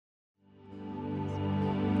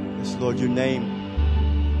Yes, Lord, your name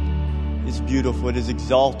is beautiful. It is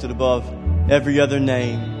exalted above every other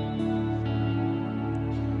name.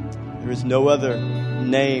 There is no other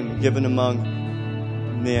name given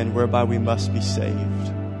among men whereby we must be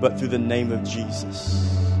saved, but through the name of Jesus.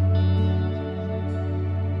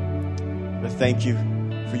 But thank you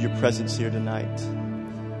for your presence here tonight.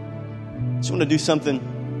 I just want to do something.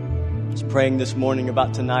 Just praying this morning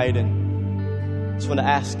about tonight, and just want to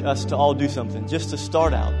ask us to all do something just to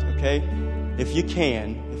start out, okay? If you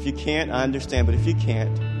can. If you can't, I understand, but if you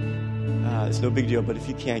can't, it's no big deal. But if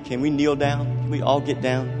you can we kneel down? Can we all get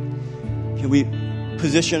down? Can we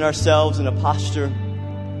position ourselves in a posture,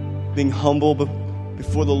 being humble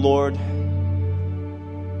before the Lord?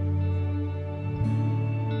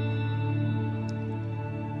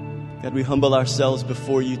 God, we humble ourselves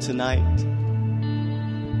before you tonight.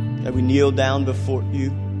 God, we kneel down before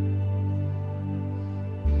you.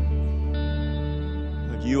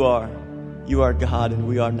 Lord, you are God and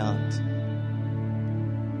we are not.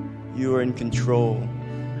 You are in control.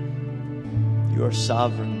 You are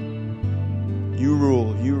sovereign. You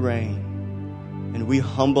rule, you reign. And we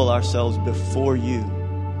humble ourselves before you,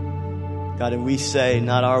 God, and we say,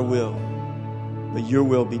 not our will, but your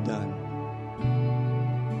will be done.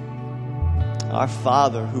 Our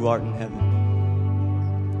Father who art in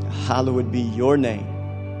heaven, hallowed be your name.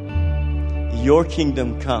 Your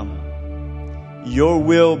kingdom come. Your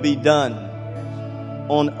will be done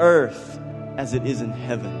on earth as it is in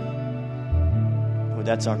heaven. Lord,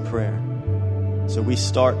 that's our prayer. So we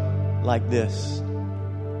start like this,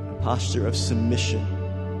 a posture of submission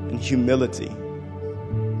and humility.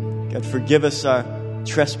 God, forgive us our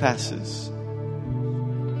trespasses.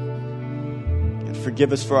 God,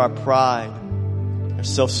 forgive us for our pride, our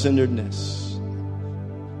self-centeredness,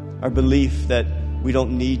 our belief that we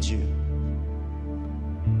don't need you.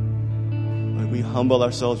 Lord, we humble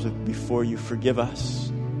ourselves before you. Forgive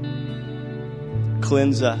us.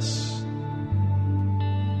 Cleanse us.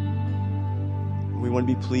 We want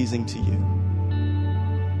to be pleasing to you.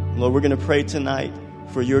 Lord, we're going to pray tonight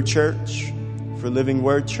for your church, for Living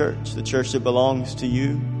Word Church, the church that belongs to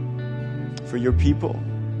you, for your people.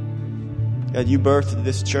 God, you birthed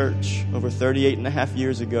this church over 38 and a half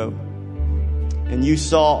years ago. And you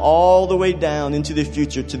saw all the way down into the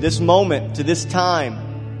future, to this moment, to this time.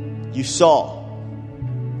 You saw.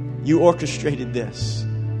 You orchestrated this.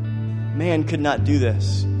 Man could not do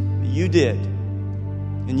this. But you did.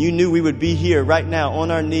 And you knew we would be here right now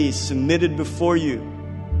on our knees, submitted before you.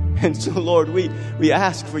 And so, Lord, we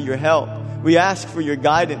ask for your help. We ask for your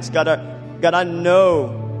guidance. God, I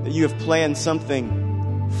know that you have planned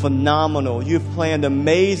something phenomenal. You have planned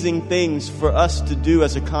amazing things for us to do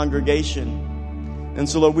as a congregation. And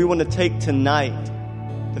so, Lord, we want to take tonight,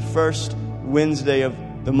 the first Wednesday of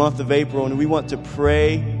the month of April, and we want to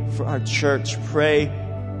pray for our church. Pray,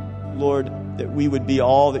 Lord, that we would be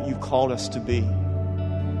all that you've called us to be.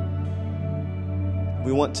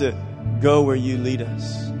 We want to go where you lead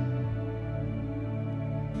us.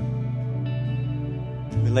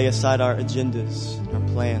 We lay aside our agendas, our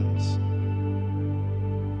plans.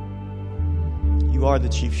 You are the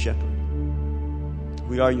chief shepherd.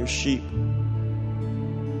 We are your sheep.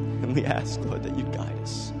 And we ask, Lord, that you guide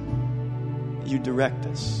us. That you direct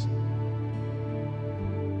us.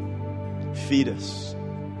 Feed us.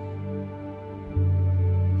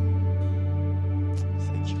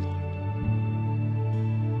 Thank you, Lord.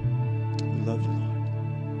 We love you, Lord.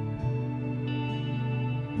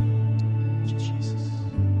 Thank you, Jesus.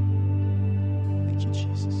 Thank you,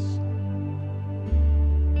 Jesus.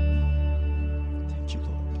 Thank you,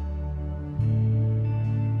 Lord.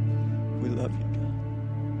 We love you, God.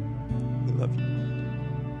 We love you, Lord.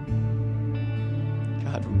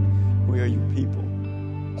 God, we are your people.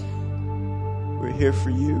 We're here for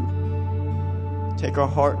you. Take our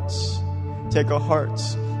hearts. Take our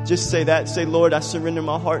hearts. Just say that. Say, Lord, I surrender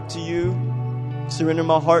my heart to you. Surrender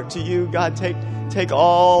my heart to you. God, take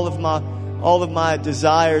all of my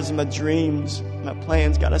desires and my dreams, my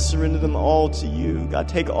plans. God, I surrender them all to you. God,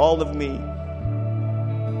 take all of me.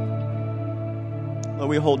 Lord,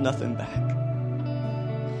 we hold nothing back.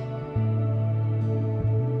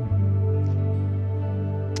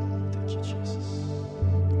 Thank you, Jesus.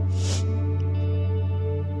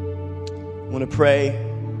 I want to pray,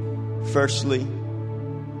 firstly, I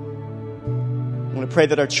want to pray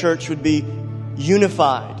that our church would be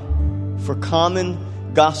unified for common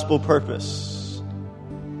gospel purpose.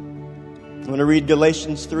 I want to read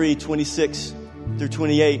Galatians 3:26 through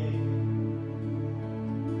 28.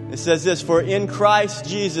 It says this, for in Christ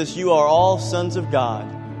Jesus you are all sons of God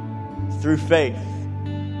through faith.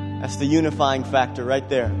 That's the unifying factor right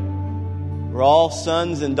there. We're all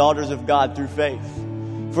sons and daughters of God through faith.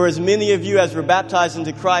 For as many of you as were baptized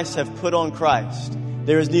into Christ have put on Christ.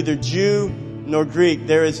 There is neither Jew nor Greek.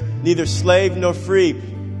 There is neither slave nor free.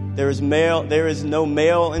 There is no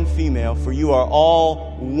male and female, for you are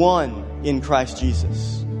all one in Christ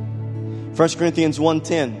Jesus. 1 Corinthians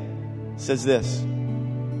 1:10 says this,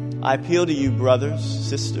 I appeal to you, brothers,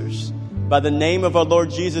 sisters, by the name of our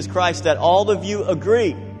Lord Jesus Christ, that all of you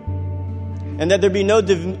agree, and that there be no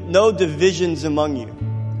divisions among you,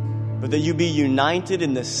 but that you be united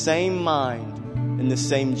in the same mind, in the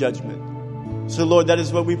same judgment. So, Lord, that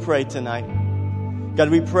is what we pray tonight.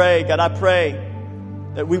 God, I pray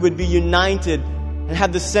that we would be united and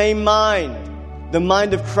have the same mind, the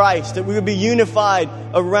mind of Christ, that we would be unified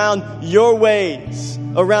around your ways,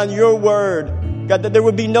 around your word. God, that there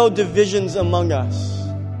would be no divisions among us.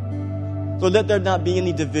 Lord, let there not be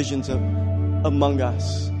any divisions among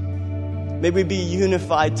us. May we be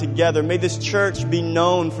unified together. May this church be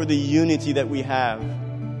known for the unity that we have.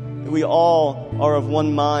 That we all are of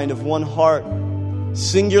one mind, of one heart,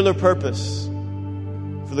 singular purpose,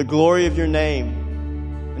 for the glory of your name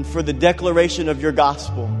and for the declaration of your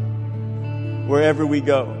gospel wherever we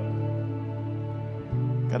go.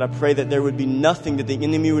 God, I pray that there would be nothing that the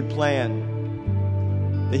enemy would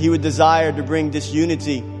plan, that he would desire to bring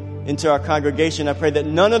disunity into our congregation. I pray that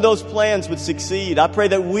none of those plans would succeed. I pray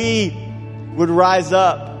that we would rise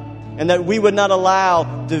up and that we would not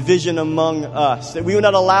allow division among us, that we would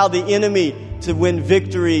not allow the enemy to win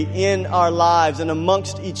victory in our lives and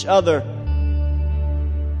amongst each other,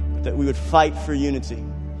 but that we would fight for unity.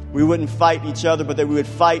 We wouldn't fight each other, but that we would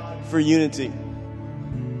fight for unity.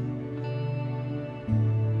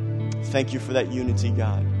 Thank you for that unity,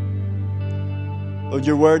 God. Lord,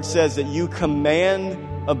 your word says that you command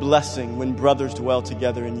a blessing when brothers dwell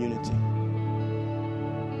together in unity.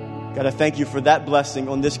 God, I thank you for that blessing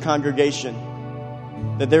on this congregation,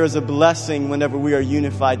 that there is a blessing whenever we are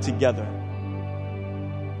unified together.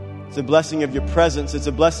 It's a blessing of your presence. It's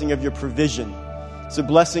a blessing of your provision. It's a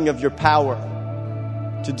blessing of your power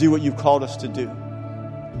to do what you've called us to do.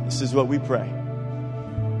 This is what we pray.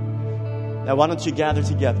 Now, why don't you gather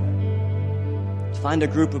together? Find a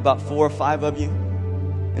group, about 4 or 5 of you,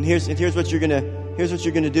 and here's what you're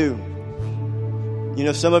gonna do. You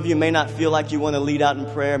know, some of you may not feel like you want to lead out in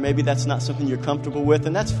prayer. Maybe that's not something you're comfortable with,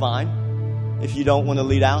 and that's fine if you don't want to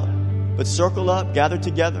lead out. But circle up, gather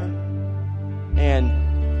together, and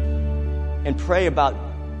pray about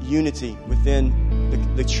unity within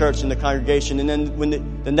the church and the congregation. And then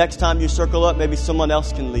when the next time you circle up, maybe someone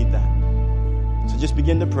else can lead that. So just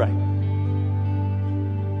begin to pray.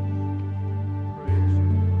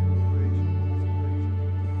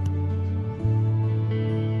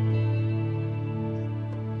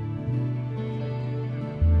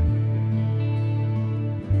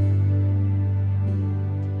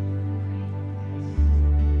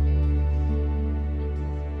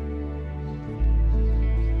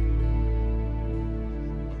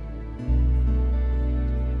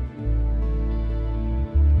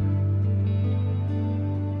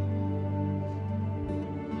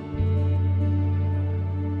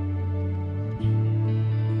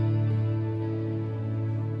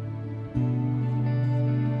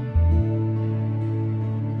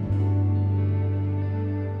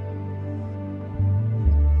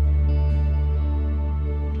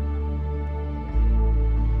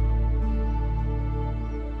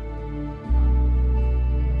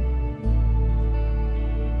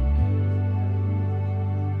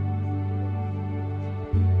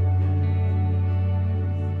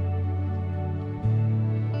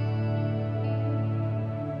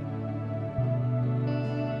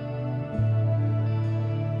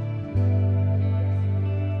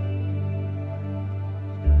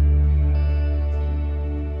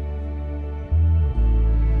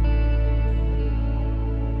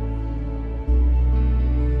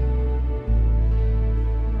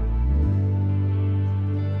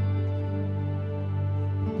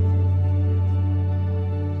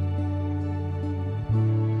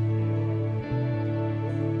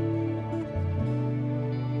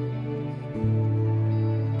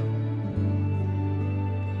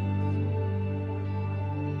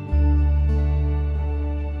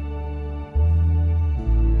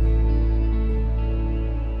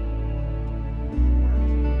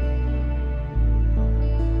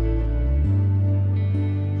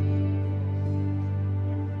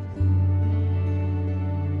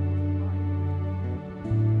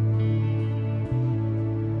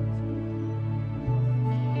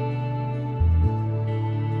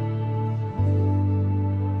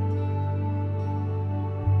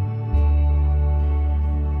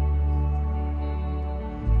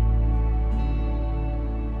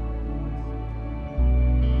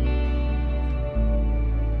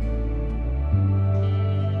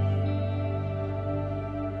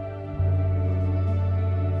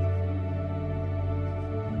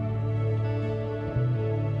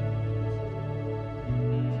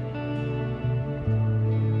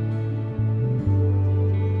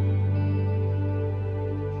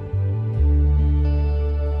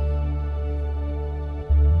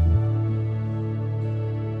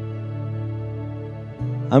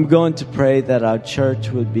 I'm going to pray that our church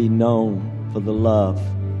would be known for the love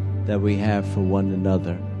that we have for one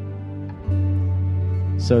another.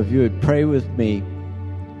 So if you would pray with me,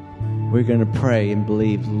 we're going to pray and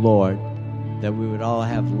believe, Lord, that we would all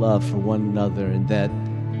have love for one another and that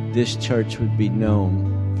this church would be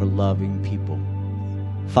known for loving people.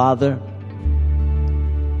 Father,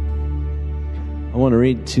 I want to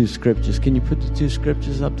read 2 scriptures. Can you put the 2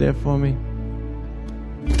 scriptures up there for me?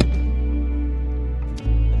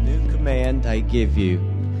 A new command I give you.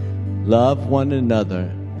 Love one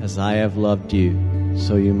another as I have loved you,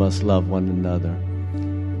 so you must love one another.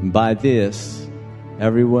 And by this,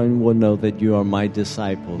 everyone will know that you are my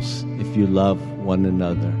disciples if you love one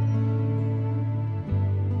another.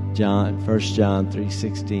 1 John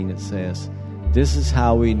 3:16, it says, this is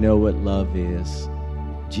how we know what love is.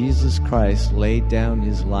 Jesus Christ laid down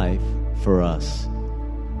his life for us,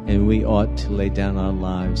 and we ought to lay down our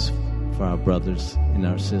lives for our brothers and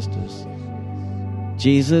our sisters.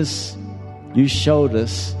 Jesus, you showed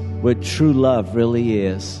us what true love really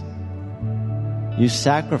is. You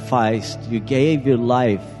sacrificed, you gave your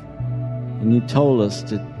life, and you told us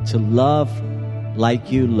to love like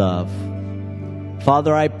you love.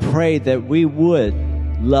 Father, I pray that we would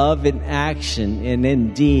love in action and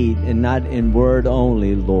in deed and not in word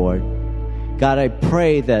only, Lord. God, I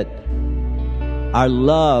pray that our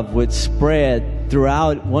love would spread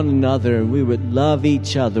throughout one another and we would love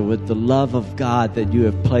each other with the love of God that you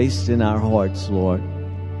have placed in our hearts, Lord.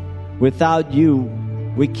 Without you,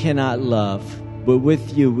 we cannot love. But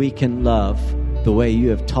with you, we can love the way you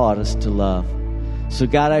have taught us to love. So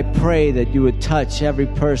God, I pray that you would touch every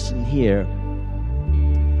person here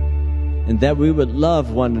and that we would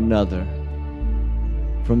love one another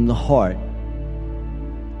from the heart.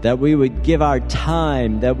 That we would give our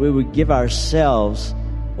time, that we would give ourselves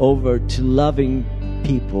over to loving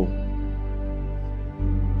people.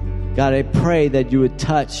 God, I pray that you would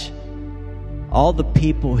touch all the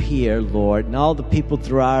people here, Lord, and all the people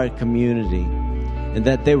throughout our community, and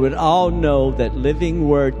that they would all know that Living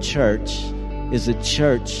Word Church is a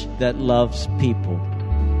church that loves people.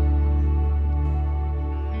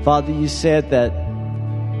 Father, you said that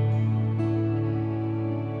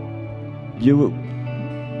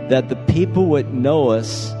the people would know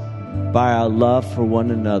us by our love for one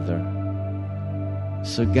another.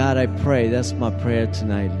 So God, I pray, that's my prayer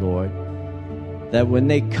tonight, Lord, that when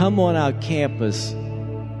they come on our campus,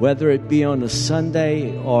 whether it be on a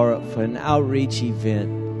Sunday or for an outreach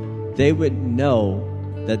event, they would know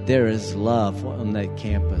that there is love on that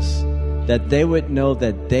campus. That they would know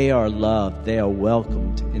that they are loved, they are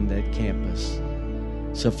welcomed in that campus.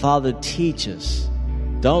 So Father, teach us.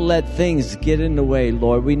 Don't let things get in the way,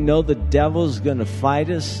 Lord. We know the devil's going to fight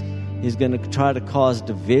us. He's going to try to cause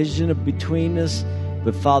division between us.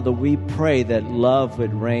 But Father, we pray that love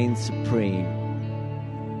would reign supreme.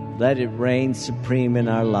 Let it reign supreme in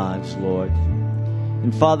our lives, Lord.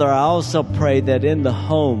 And Father, I also pray that in the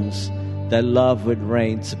homes, that love would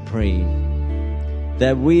reign supreme.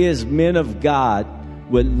 That we as men of God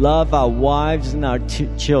would love our wives and our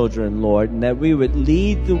children, Lord, and that we would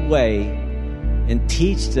lead the way and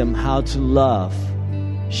teach them how to love.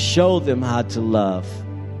 Show them how to love.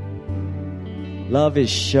 Love is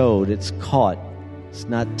showed, it's caught, it's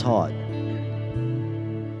not taught.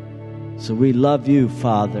 So we love you,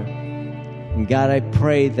 Father. And God, I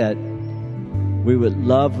pray that we would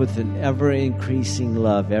love with an ever-increasing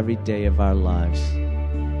love every day of our lives.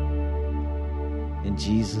 In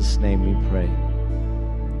Jesus' name we pray.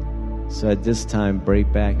 So at this time,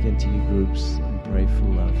 break back into your groups and pray for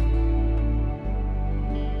love.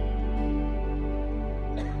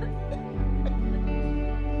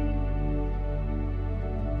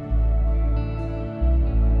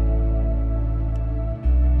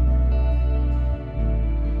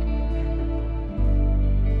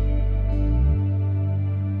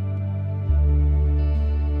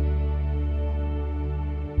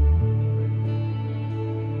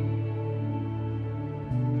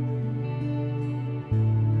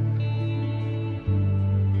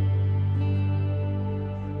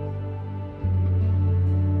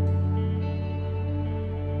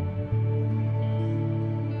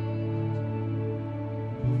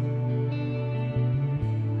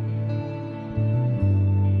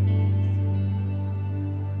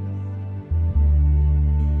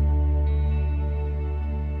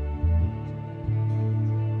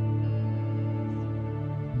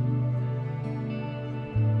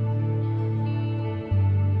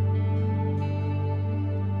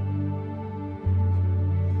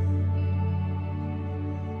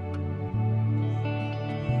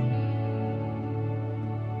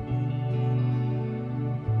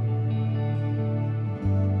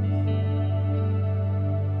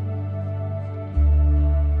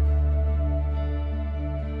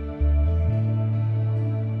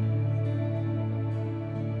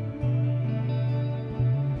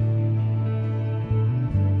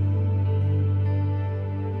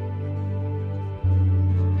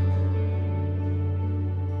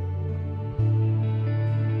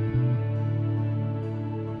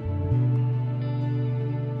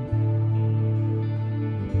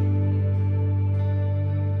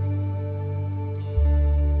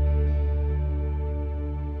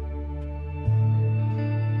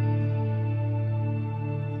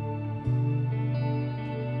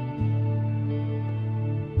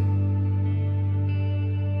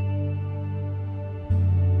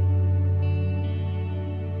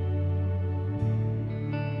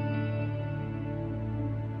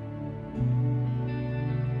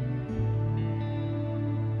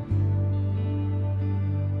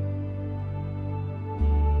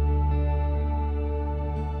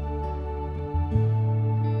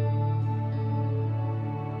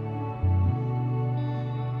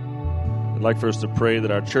 I'd like for us to pray that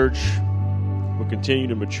our church will continue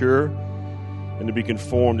to mature and to be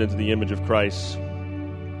conformed into the image of Christ.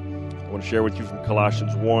 I want to share with you from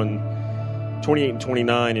Colossians 1:28 and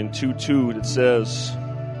 29 and 2:2.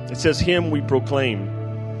 It says, Him we proclaim,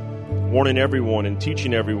 warning everyone and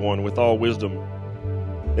teaching everyone with all wisdom,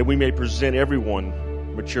 that we may present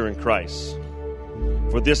everyone mature in Christ.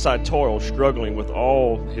 For this I toil, struggling with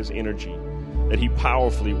all His energy, that He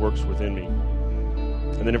powerfully works within me.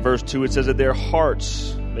 And then in verse 2 it says that their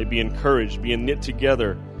hearts may be encouraged, being knit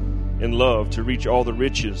together in love, to reach all the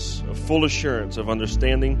riches of full assurance of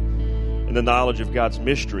understanding and the knowledge of God's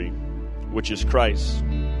mystery, which is Christ.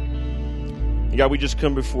 And God, we just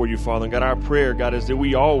come before you, Father. And God, our prayer, God, is that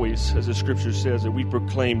we always, as the Scripture says, that we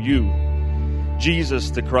proclaim you,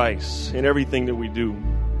 Jesus the Christ, in everything that we do.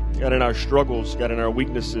 God, in our struggles, God, in our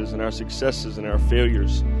weaknesses, in our successes, and our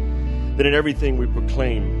failures, that in everything we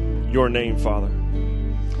proclaim your name, Father.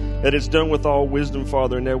 That it's done with all wisdom,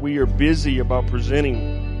 Father, and that we are busy about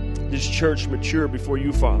presenting this church mature before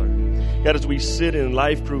you, Father. God, as we sit in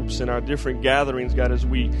life groups and our different gatherings, God, as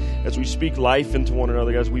we speak life into one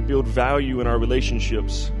another, as we build value in our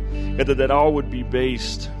relationships, God, that all would be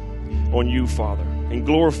based on you, Father, and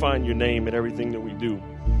glorifying your name in everything that we do.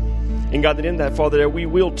 And God, that in that, Father, that we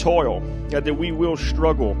will toil, God, that we will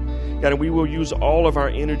struggle, God, and we will use all of our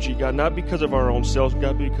energy, God, not because of our own selves,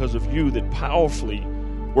 God, because of you that powerfully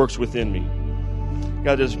works within me.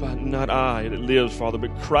 God, it's not I that lives, Father,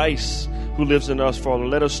 but Christ who lives in us, Father.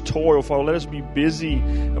 Let us toil, Father. Let us be busy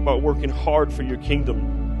about working hard for your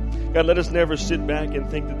kingdom. God, let us never sit back and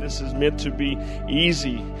think that this is meant to be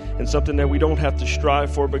easy and something that we don't have to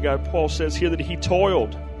strive for. But God, Paul says here that he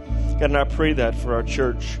toiled. God, and I pray that for our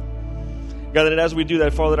church. God, that as we do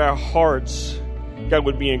that, Father, that our hearts, God,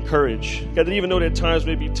 would be encouraged. God, that even though at times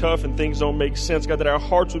may be tough and things don't make sense, God, that our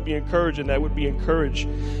hearts would be encouraged, and that would be encouraged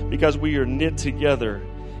because we are knit together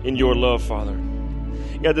in your love, Father.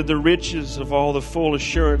 God, that the riches of all the full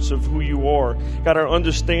assurance of who you are, God, our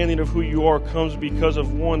understanding of who you are comes because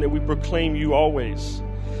of one, that we proclaim you always.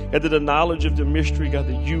 God, that the knowledge of the mystery, God,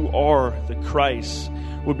 that you are the Christ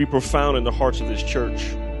would be profound in the hearts of this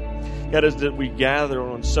church. God, is that we gather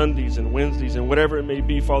on Sundays and Wednesdays and whatever it may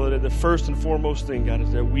be, Father, that the first and foremost thing, God,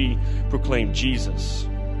 is that we proclaim Jesus.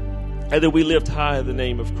 And that we lift high the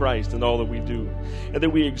name of Christ in all that we do. And that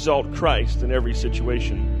we exalt Christ in every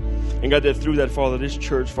situation. And God, that through that, Father, this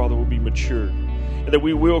church, Father, will be matured. And that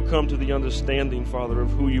we will come to the understanding, Father, of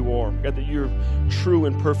who you are. God, that your true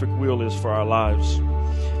and perfect will is for our lives.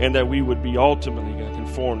 And that we would be ultimately, God,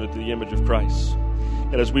 conformed to the image of Christ.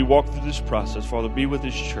 And as we walk through this process, Father, be with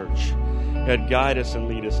this church. God, guide us and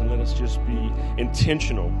lead us, and let us just be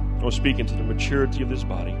intentional on speaking to the maturity of this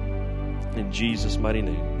body. In Jesus' mighty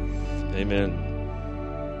name, amen.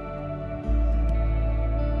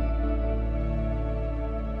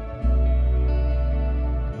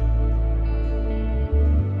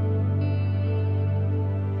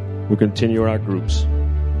 We'll continue our groups.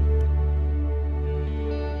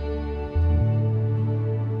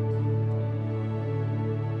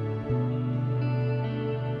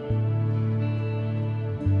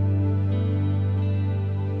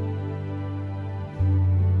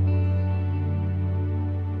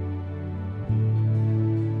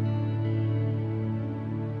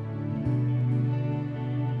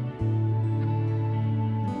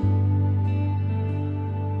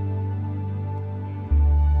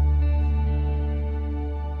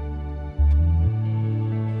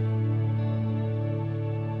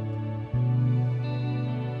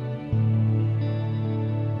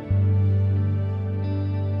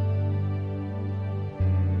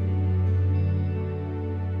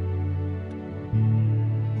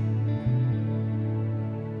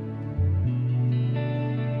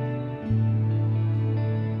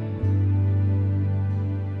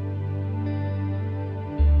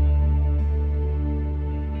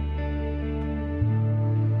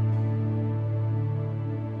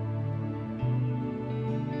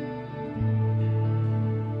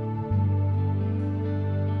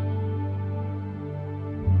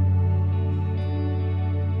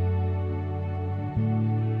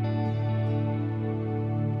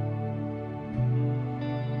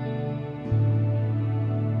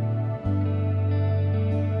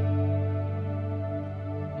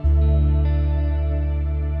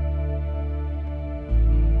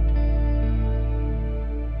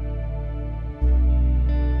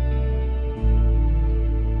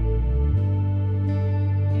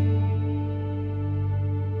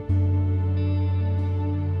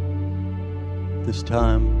 This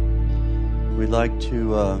time, we'd like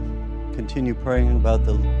to continue praying about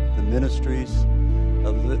the ministries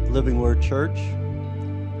of Living Word Church.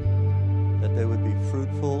 they would be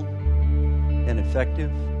fruitful and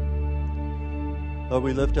effective. Lord,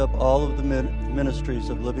 we lift up all of the ministries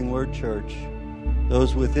of Living Word Church,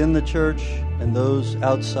 those within the church and those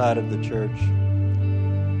outside of the church,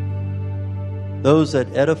 those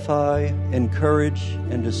that edify, encourage,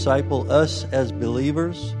 and disciple us as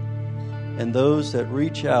believers, and those that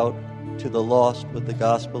reach out to the lost with the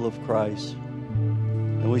gospel of Christ.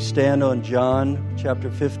 And we stand on John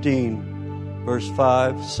chapter 15, verse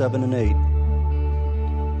 5, 7, and 8.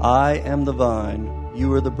 I am the vine,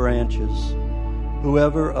 you are the branches.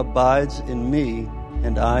 Whoever abides in me,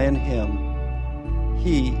 and I in him,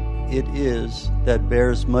 he it is that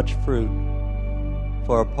bears much fruit.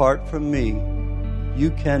 For apart from me, you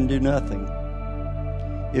can do nothing.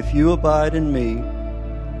 If you abide in me,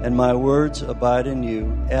 and my words abide in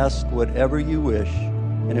you, ask whatever you wish,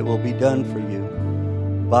 and it will be done for you.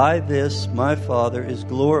 By this my Father is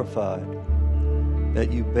glorified,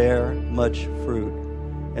 that you bear much fruit,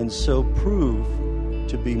 and so prove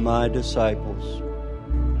to be my disciples.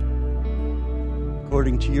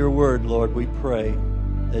 According to your word, Lord, we pray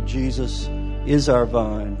that Jesus is our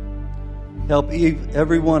vine. Help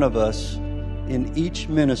every one of us in each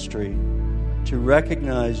ministry to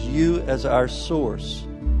recognize you as our source.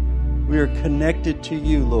 We are connected to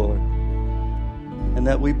you, Lord, and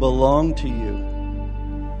that we belong to you.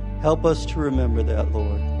 Help us to remember that,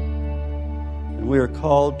 Lord. And we are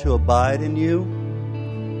called to abide in you.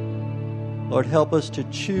 Lord, help us to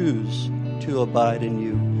choose to abide in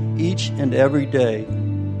you each and every day,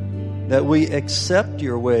 that we accept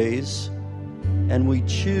your ways and we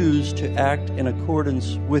choose to act in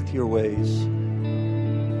accordance with your ways.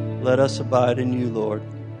 Let us abide in you, Lord.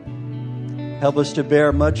 Help us to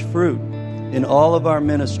bear much fruit in all of our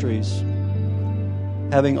ministries,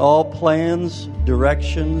 having all plans,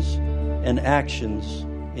 directions, and actions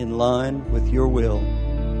in line with your will.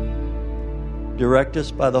 Direct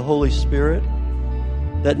us by the Holy Spirit,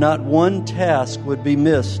 that not one task would be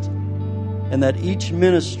missed, and that each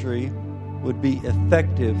ministry would be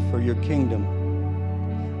effective for your kingdom.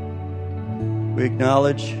 We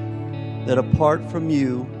acknowledge that apart from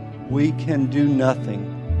you, we can do nothing.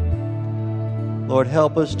 Lord,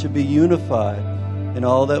 help us to be unified in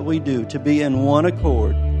all that we do, to be in one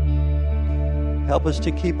accord. Help us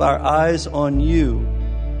to keep our eyes on you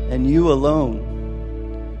and you alone,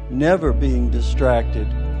 never being distracted,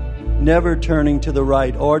 never turning to the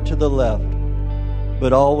right or to the left,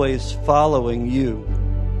 but always following you.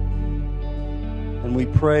 And we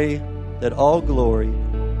pray that all glory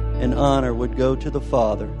and honor would go to the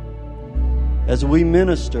Father as we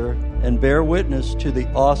minister and bear witness to the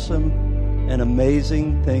awesome and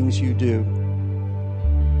amazing things you do,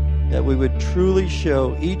 that we would truly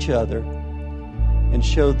show each other and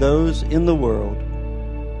show those in the world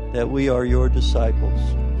that we are your disciples.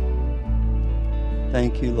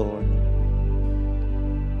 Thank you, Lord.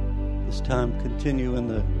 This time, continue in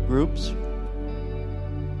the groups.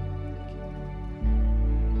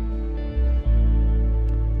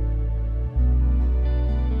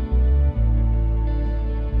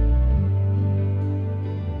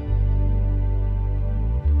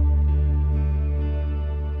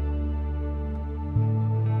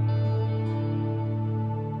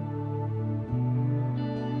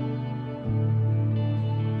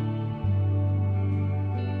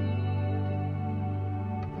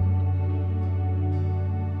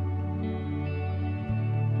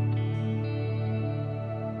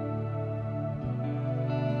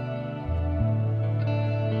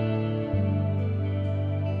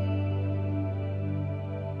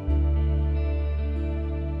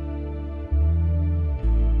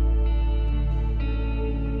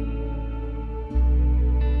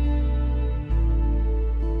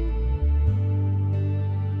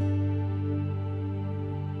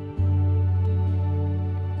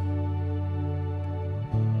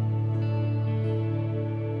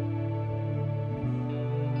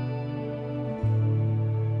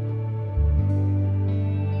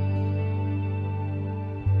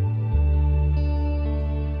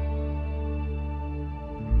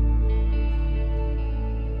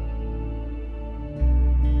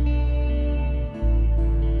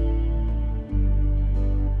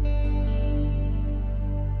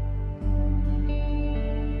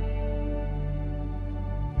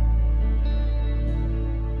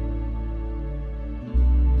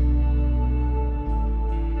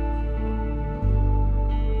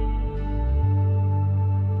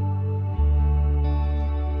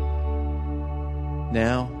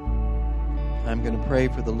 Now, I'm going to pray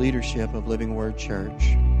for the leadership of Living Word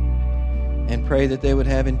Church and pray that they would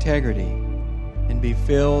have integrity and be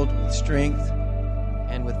filled with strength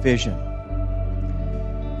and with vision.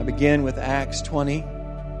 I begin with Acts 20,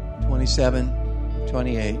 27,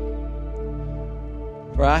 28.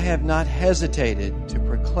 For I have not hesitated to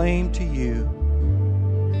proclaim to you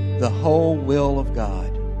the whole will of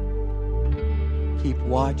God. Keep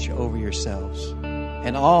watch over yourselves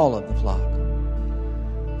and all of the flock,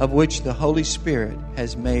 of which the Holy Spirit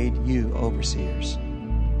has made you overseers.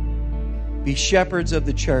 Be shepherds of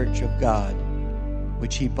the church of God,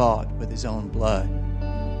 which he bought with his own blood.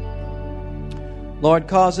 Lord,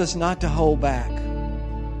 cause us not to hold back,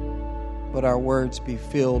 but our words be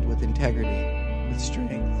filled with integrity, with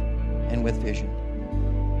strength, and with vision.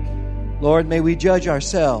 Lord, may we judge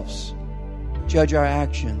ourselves, judge our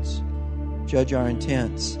actions, judge our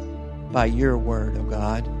intents by your word, O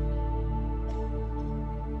God.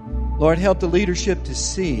 Lord, help the leadership to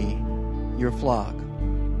see your flock,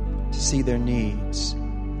 to see their needs,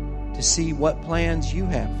 to see what plans you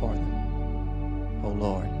have for them, O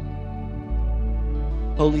Lord.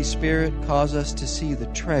 Holy Spirit, cause us to see the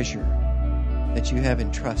treasure that you have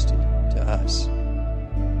entrusted to us.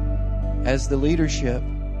 As the leadership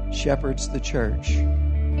shepherds the church,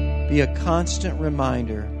 be a constant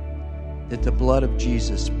reminder that the blood of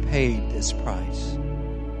Jesus paid this price.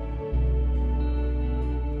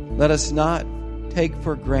 Let us not take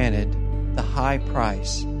for granted the high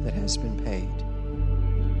price that has been paid,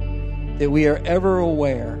 that we are ever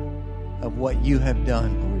aware of what you have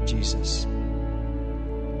done, Lord Jesus.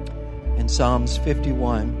 In Psalms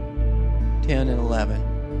 51, 10 and 11,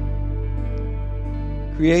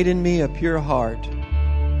 create in me a pure heart,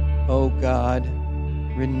 O God,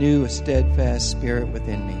 renew a steadfast spirit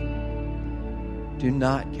within me. Do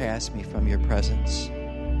not cast me from your presence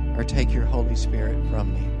or take your Holy Spirit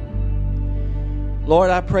from me.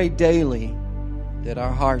 Lord, I pray daily that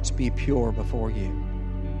our hearts be pure before you.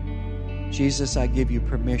 Jesus, I give you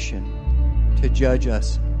permission to judge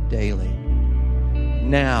us daily,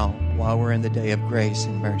 now while we're in the day of grace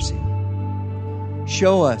and mercy.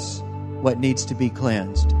 Show us what needs to be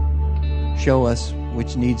cleansed. Show us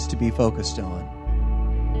which needs to be focused on.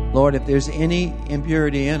 Lord, if there's any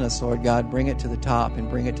impurity in us, Lord God, bring it to the top and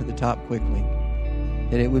bring it to the top quickly,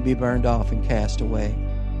 that it would be burned off and cast away.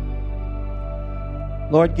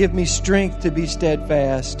 Lord, give me strength to be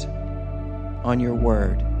steadfast on your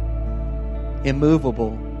word,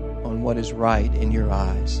 immovable on what is right in your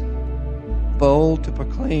eyes, bold to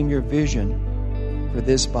proclaim your vision for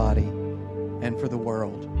this body and for the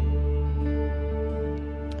world.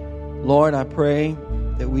 Lord, I pray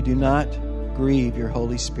that we do not grieve your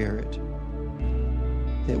Holy Spirit,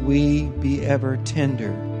 that we be ever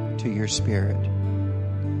tender to your Spirit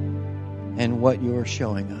and what you're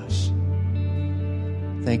showing us.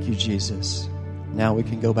 Thank you, Jesus. Now we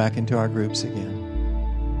can go back into our groups again.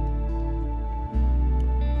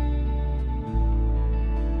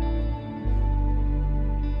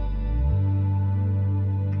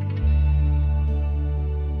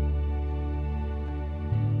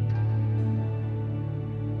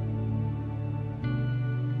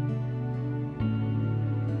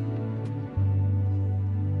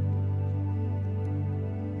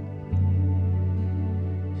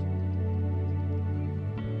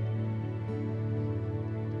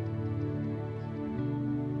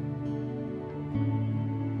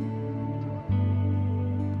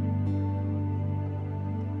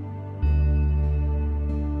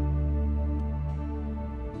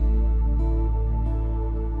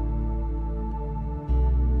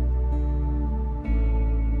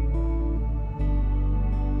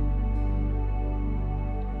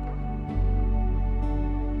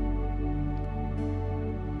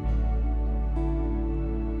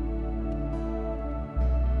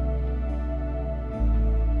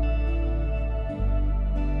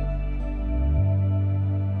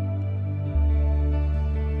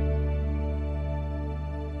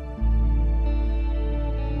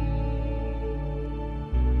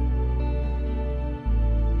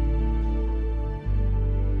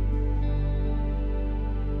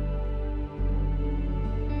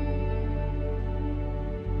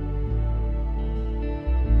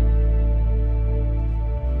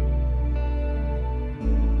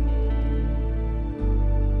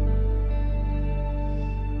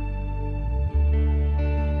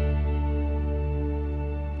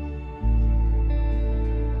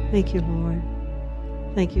 Thank you, Lord.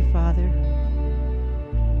 Thank you, Father.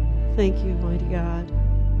 Thank you, mighty God.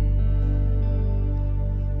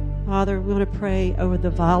 Father, we want to pray over the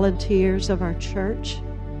volunteers of our church.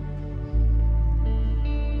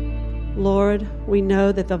 Lord, we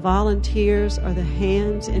know that the volunteers are the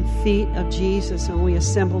hands and feet of Jesus when we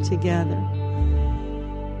assemble together.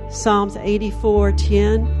 Psalms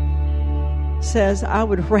 84:10 says, I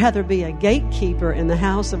would rather be a gatekeeper in the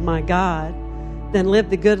house of my God than live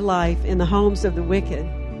the good life in the homes of the wicked.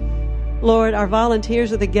 Lord, our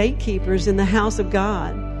volunteers are the gatekeepers in the house of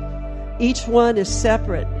God. Each one is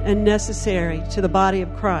separate and necessary to the body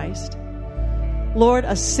of Christ. Lord,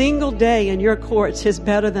 a single day in your courts is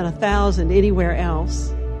better than 1,000 anywhere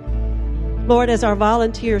else. Lord, as our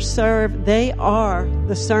volunteers serve, they are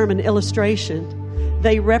the sermon illustration.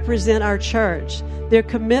 They represent our church. Their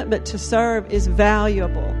commitment to serve is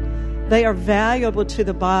valuable. They are valuable to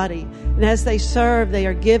the body. And as they serve, they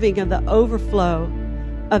are giving of the overflow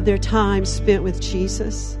of their time spent with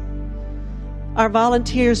Jesus. Our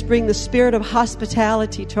volunteers bring the spirit of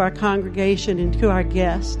hospitality to our congregation and to our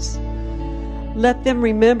guests. Let them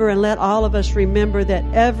remember, and let all of us remember, that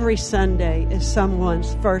every Sunday is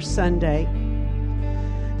someone's first Sunday.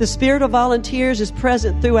 The spirit of volunteers is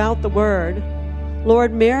present throughout the Word.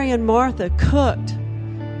 Lord, Mary and Martha cooked.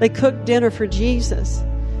 They cooked dinner for Jesus.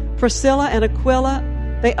 Priscilla and Aquila,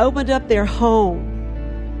 they opened up their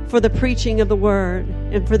home for the preaching of the Word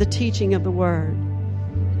and for the teaching of the Word.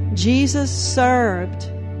 Jesus served.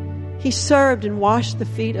 He served and washed the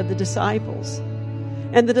feet of the disciples.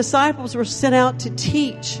 And the disciples were sent out to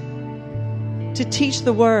teach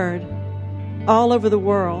the Word all over the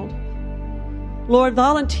world. Lord,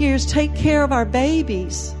 volunteers, take care of our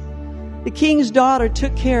babies. The king's daughter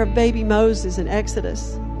took care of baby Moses in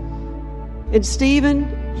Exodus. And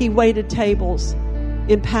Stephen, he waited tables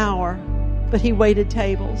in power, but he waited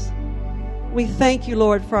tables. We thank you,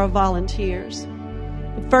 Lord, for our volunteers.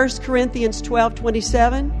 In 1 Corinthians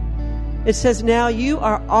 12:27, it says, now you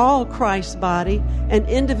are all Christ's body, and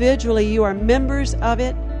individually you are members of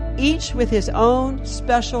it, each with his own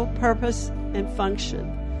special purpose and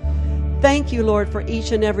function. Thank you, Lord, for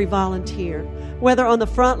each and every volunteer, whether on the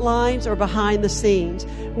front lines or behind the scenes,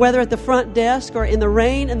 whether at the front desk or in the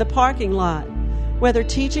rain in the parking lot, whether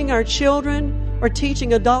teaching our children or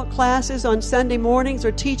teaching adult classes on Sunday mornings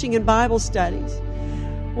or teaching in Bible studies,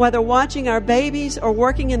 whether watching our babies or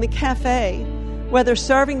working in the cafe, whether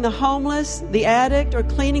serving the homeless, the addict, or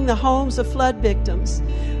cleaning the homes of flood victims,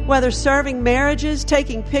 whether serving marriages,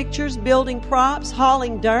 taking pictures, building props,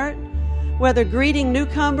 hauling dirt, whether greeting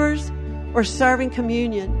newcomers or serving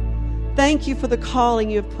communion. Thank you for the calling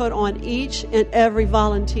you have put on each and every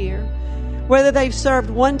volunteer, whether they've served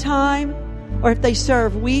one time or if they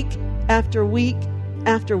serve week after week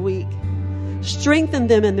after week. Strengthen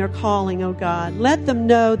them in their calling, O God. Let them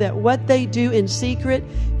know that what they do in secret,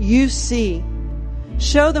 you see.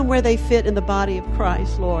 Show them where they fit in the body of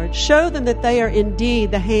Christ, Lord. Show them that they are indeed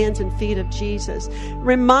the hands and feet of Jesus.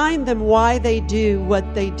 Remind them why they do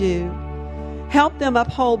what they do. Help them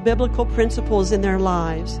uphold biblical principles in their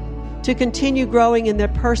lives to continue growing in their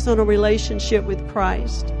personal relationship with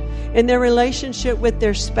Christ, in their relationship with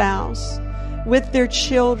their spouse, with their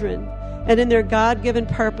children, and in their God-given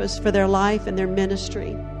purpose for their life and their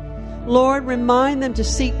ministry. Lord, remind them to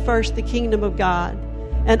seek first the kingdom of God,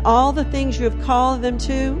 and all the things you have called them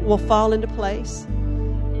to will fall into place.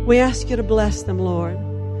 We ask you to bless them, Lord.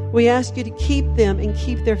 We ask you to keep them and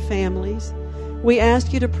keep their families. We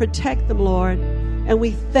ask you to protect them, Lord, and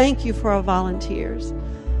we thank you for our volunteers.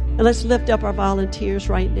 And let's lift up our volunteers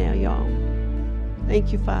right now, y'all.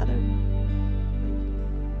 Thank you, Father.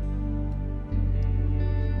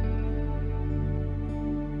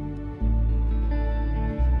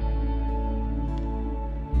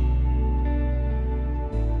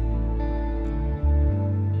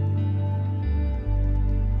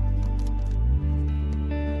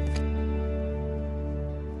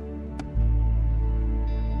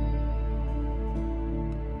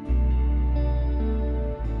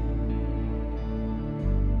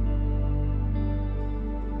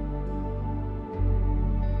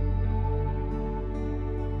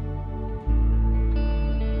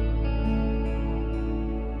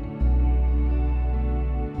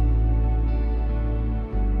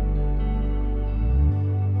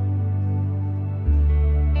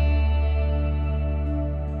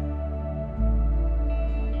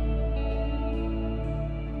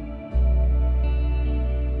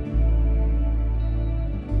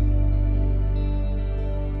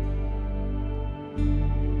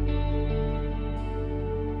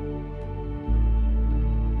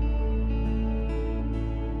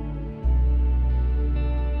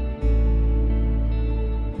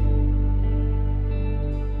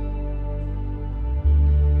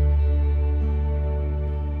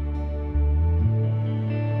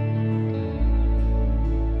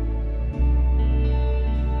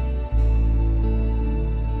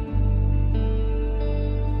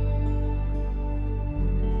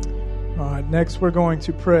 Next, we're going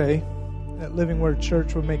to pray that Living Word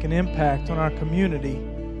Church would make an impact on our community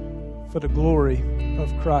for the glory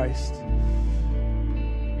of Christ.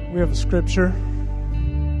 We have a scripture,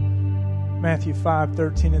 Matthew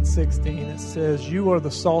 5:13 and 16. It says, "You are the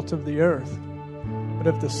salt of the earth. But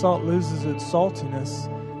if the salt loses its saltiness,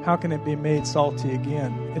 how can it be made salty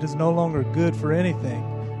again? It is no longer good for anything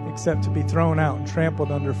except to be thrown out and trampled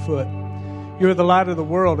underfoot. You are the light of the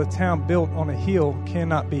world. A town built on a hill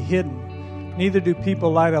cannot be hidden. Neither do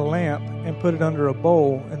people light a lamp and put it under a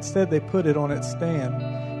bowl. Instead, they put it on its stand,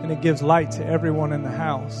 and it gives light to everyone in the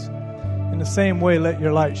house. In the same way, let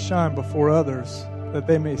your light shine before others, that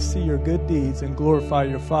they may see your good deeds and glorify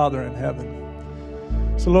your Father in heaven."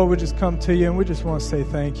 So, Lord, we just come to you, and we just want to say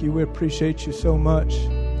thank you. We appreciate you so much.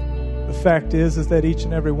 The fact is that each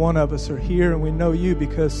and every one of us are here, and we know you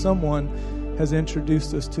because someone has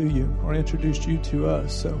introduced us to you or introduced you to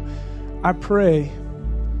us. So I pray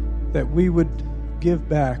that we would give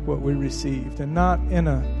back what we received, and not in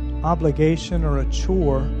an obligation or a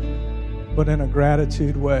chore, but in a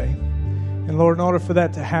gratitude way. And Lord, in order for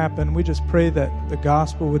that to happen, we just pray that the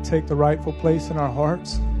gospel would take the rightful place in our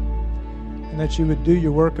hearts, and that you would do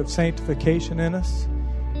your work of sanctification in us,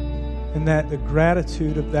 and that the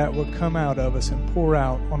gratitude of that would come out of us and pour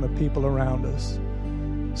out on the people around us.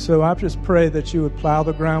 So I just pray that you would plow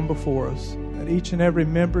the ground before us, that each and every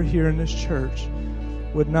member here in this church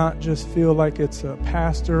would not just feel like it's a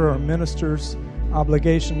pastor or a minister's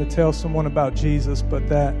obligation to tell someone about Jesus, but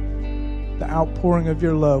that the outpouring of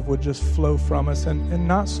your love would just flow from us, and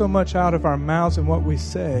not so much out of our mouths and what we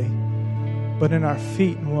say, but in our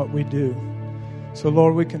feet and what we do. So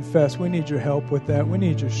Lord, we confess we need your help with that. We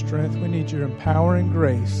need your strength. We need your empowering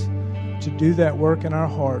grace to do that work in our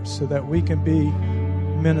hearts so that we can be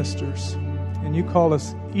ministers. And you call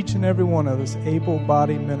us, each and every one of us,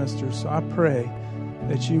 able-bodied ministers. So I pray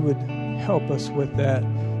that you would help us with that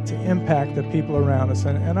to impact the people around us.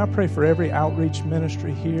 And I pray for every outreach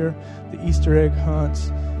ministry here, the Easter egg hunts,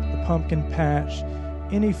 the pumpkin patch,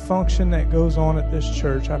 any function that goes on at this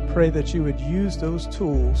church. I pray that you would use those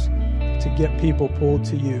tools to get people pulled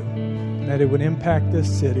to you, and that it would impact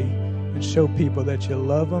this city and show people that you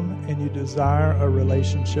love them and you desire a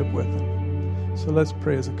relationship with them. So let's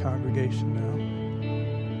pray as a congregation now.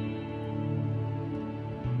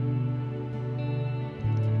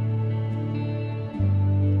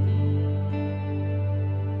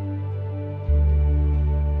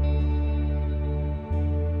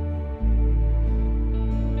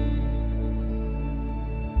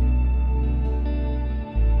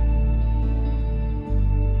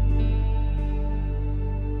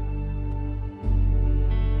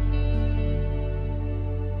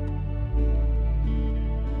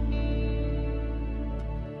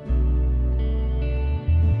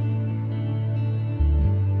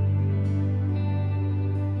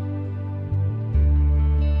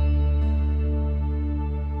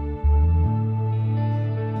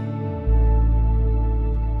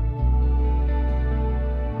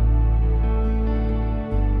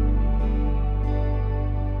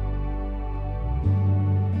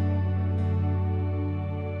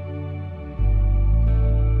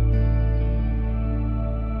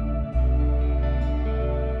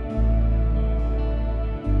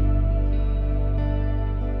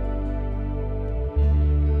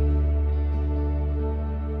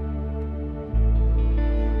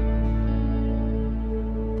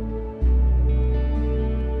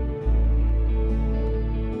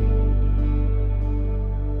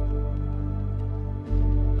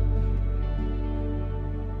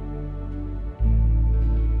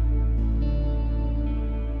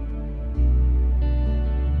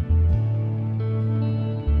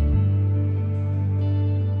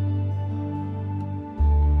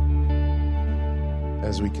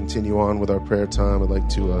 As we continue on with our prayer time, I'd like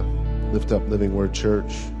to lift up Living Word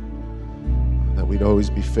Church, that we'd always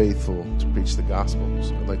be faithful to preach the gospel.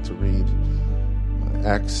 So I'd like to read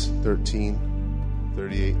Acts 13,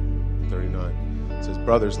 38, 39. It says,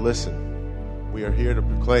 "Brothers, listen. We are here to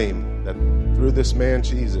proclaim that through this man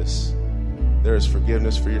Jesus, there is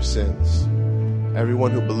forgiveness for your sins.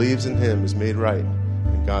 Everyone who believes in him is made right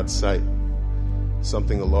in God's sight,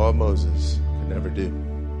 something the law of Moses could never do."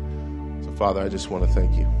 Father, I just want to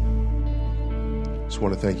thank you. I just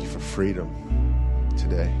want to thank you for freedom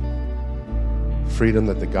today. Freedom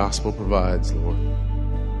that the gospel provides, Lord.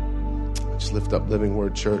 I just lift up Living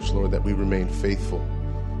Word Church, Lord, that we remain faithful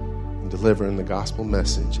in delivering the gospel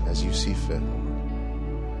message as you see fit, Lord.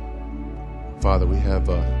 Father, we have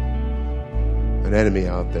an enemy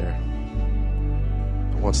out there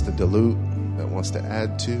that wants to dilute, that wants to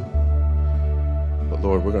add to. But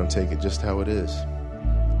Lord, we're going to take it just how it is.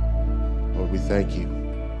 Lord, we thank you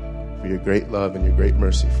for your great love and your great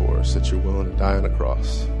mercy for us, that you're willing to die on a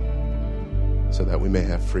cross so that we may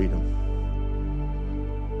have freedom.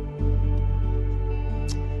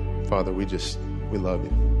 Father, we love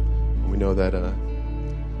you. We know that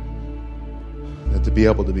that to be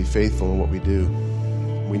able to be faithful in what we do,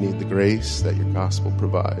 we need the grace that your gospel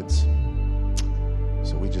provides.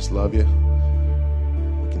 So we just love you.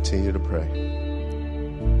 We continue to pray.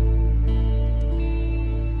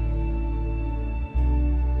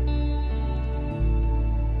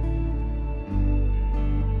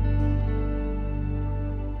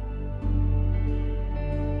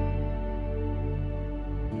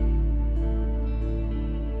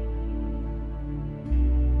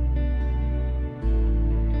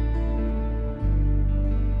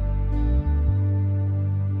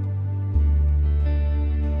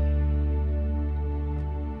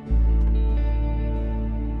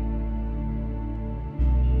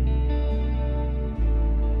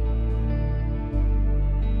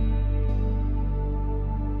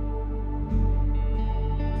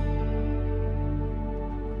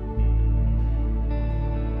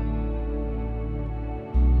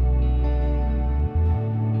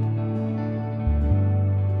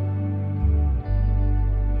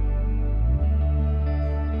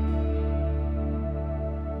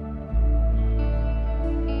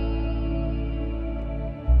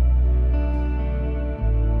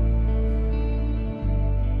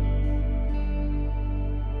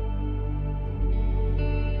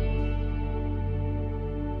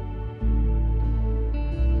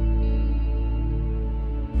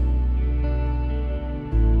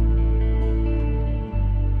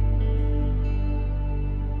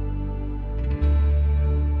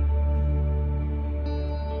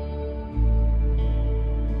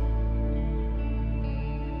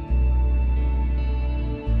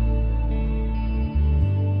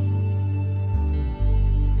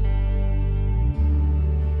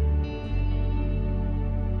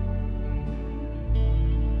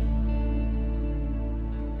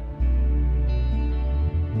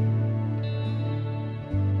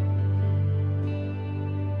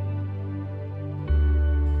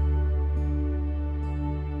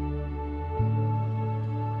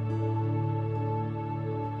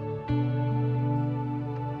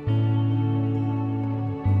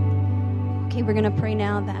 We're going to pray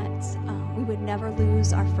now that we would never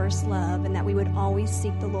lose our first love and that we would always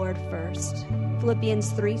seek the Lord first.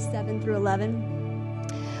 Philippians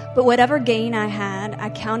 3:7-11. But whatever gain I had, I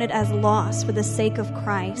counted as loss for the sake of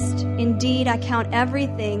Christ. Indeed, I count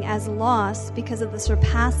everything as loss because of the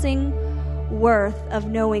surpassing worth of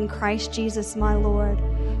knowing Christ Jesus my Lord.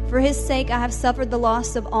 For his sake I have suffered the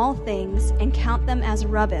loss of all things and count them as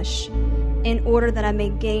rubbish, in order that I may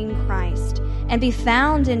gain Christ and be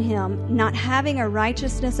found in him, not having a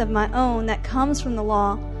righteousness of my own that comes from the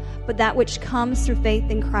law, but that which comes through faith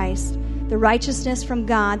in Christ, the righteousness from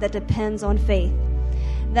God that depends on faith,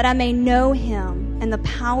 that I may know him and the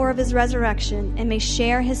power of his resurrection and may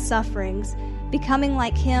share his sufferings, becoming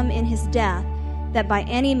like him in his death, that by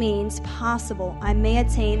any means possible I may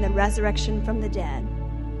attain the resurrection from the dead.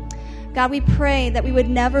 God, we pray that we would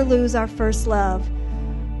never lose our first love,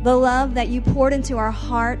 the love that you poured into our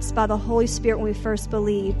hearts by the Holy Spirit when we first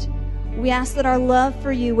believed. We ask that our love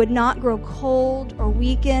for you would not grow cold or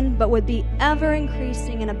weaken, but would be ever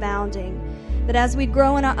increasing and abounding. That as we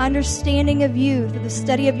grow in our understanding of you through the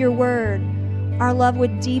study of your word, our love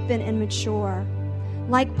would deepen and mature.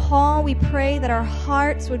 Like Paul, we pray that our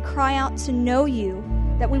hearts would cry out to know you,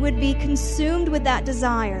 that we would be consumed with that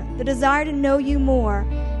desire, the desire to know you more.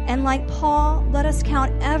 And like Paul, let us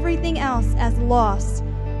count everything else as loss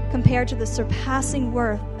compared to the surpassing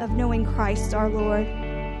worth of knowing Christ our Lord.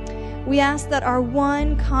 We ask that our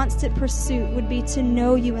one constant pursuit would be to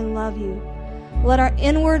know you and love you. Let our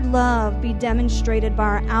inward love be demonstrated by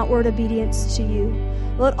our outward obedience to you.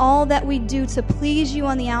 Let all that we do to please you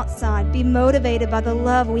on the outside be motivated by the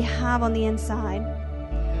love we have on the inside.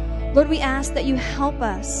 Lord, we ask that you help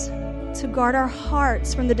us to guard our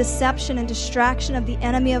hearts from the deception and distraction of the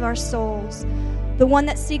enemy of our souls, the one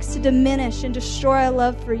that seeks to diminish and destroy our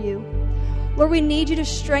love for you. Lord, we need you to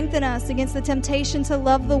strengthen us against the temptation to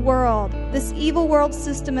love the world, this evil world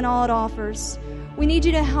system and all it offers. We need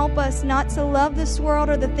you to help us not to love this world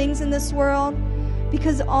or the things in this world,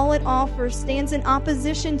 because all it offers stands in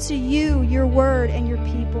opposition to you, your word, and your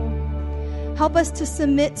people. Help us to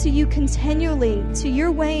submit to you continually, to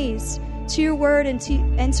your ways, to your word,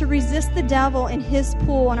 and to resist the devil and his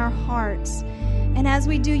pull on our hearts. And as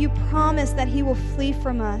we do, you promise that he will flee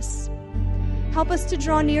from us. Help us to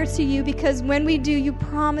draw near to you, because when we do, you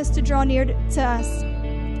promise to draw near to us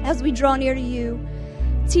as we draw near to you.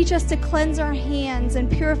 Teach us to cleanse our hands and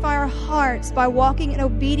purify our hearts by walking in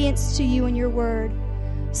obedience to you and your word,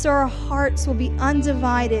 so our hearts will be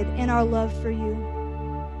undivided in our love for you.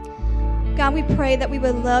 God, we pray that we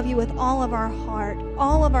would love you with all of our heart,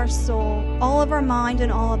 all of our soul, all of our mind,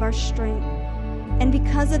 and all of our strength. And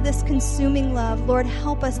because of this consuming love, Lord,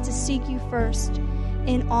 help us to seek you first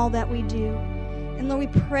in all that we do. And Lord,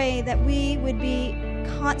 we pray that we would be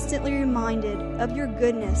constantly reminded of your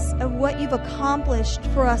goodness, of what you've accomplished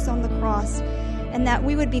for us on the cross, and that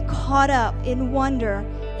we would be caught up in wonder,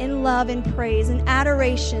 in love and praise and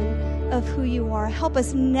adoration of who you are. Help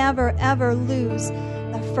us never, ever lose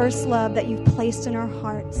the first love that you've placed in our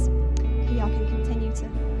hearts. Y'all can continue to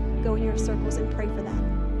go in your circles and pray for that.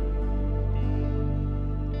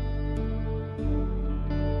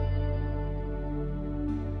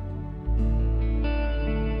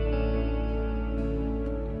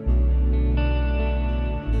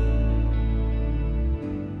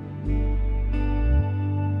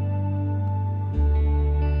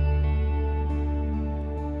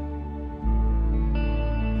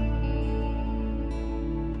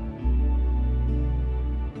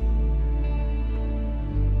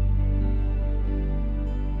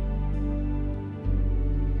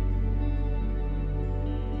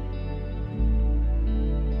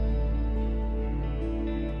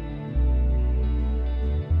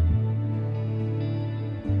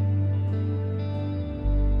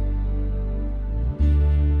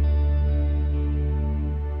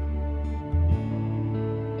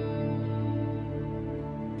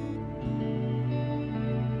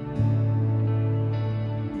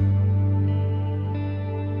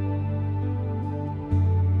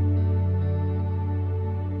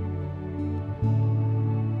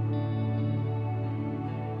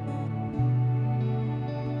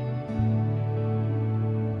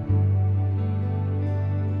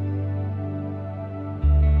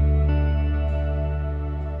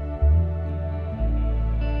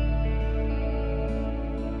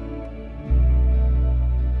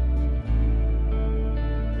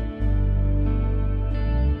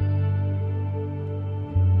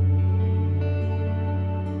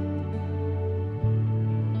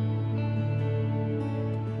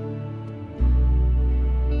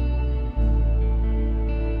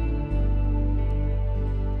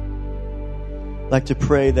 I'd like to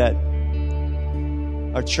pray that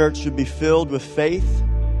our church would be filled with faith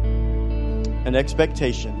and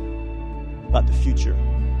expectation about the future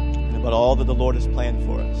and about all that the Lord has planned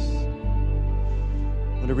for us.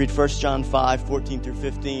 I'm going to read 1 John 5, 14 through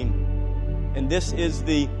 15. And this is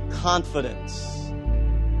the confidence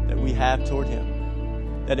that we have toward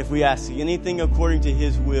Him, that if we ask anything according to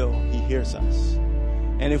His will, He hears us.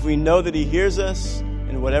 And if we know that He hears us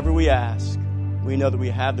in whatever we ask, we know that we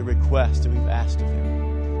have the request that we've asked of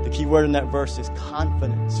Him. The key word in that verse is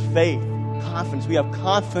confidence, faith, confidence. We have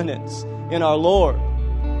confidence in our Lord.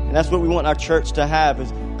 And that's what we want our church to have,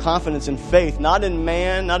 is confidence and faith, not in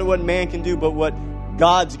man, not in what man can do, but what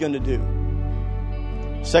God's going to do.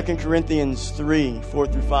 2 Corinthians 3, 4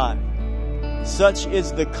 through 5. Such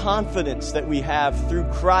is the confidence that we have through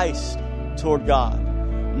Christ toward God.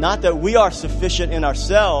 Not that we are sufficient in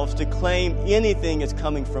ourselves to claim anything is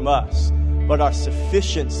coming from us, but our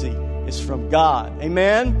sufficiency is from God.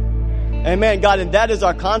 Amen? Amen, God, and that is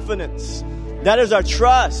our confidence. That is our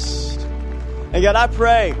trust. And God, I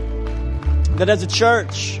pray that as a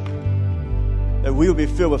church, that we will be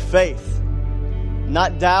filled with faith,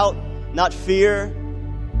 not doubt, not fear,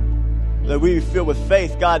 that we be filled with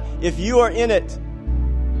faith. God, if you are in it,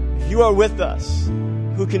 if you are with us,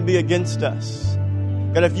 who can be against us?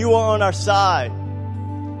 God, if you are on our side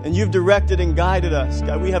and you've directed and guided us,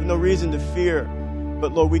 God, we have no reason to fear.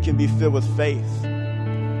 But Lord, we can be filled with faith.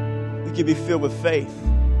 We can be filled with faith.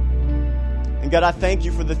 And God, I thank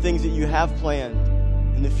you for the things that you have planned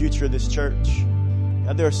in the future of this church.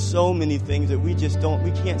 God, there are so many things that we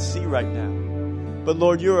can't see right now. But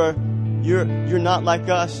Lord, you're not like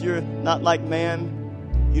us. You're not like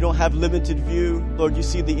man. You don't have limited view. Lord, you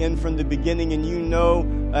see the end from the beginning, and you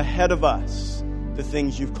know ahead of us the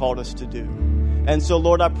things you've called us to do. And so,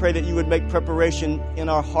 Lord, I pray that you would make preparation in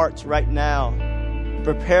our hearts right now.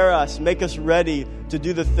 Prepare us, make us ready to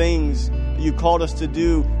do the things that you called us to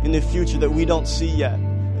do in the future that we don't see yet.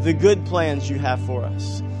 The good plans you have for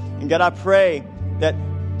us. And God, I pray that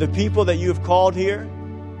the people that you have called here,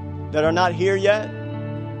 that are not here yet,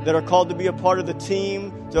 that are called to be a part of the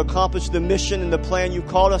team to accomplish the mission and the plan you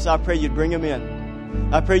called us, I pray you'd bring them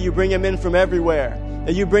in. I pray you bring them in from everywhere.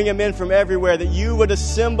 That you bring them in from everywhere. That you would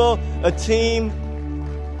assemble a team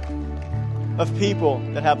of people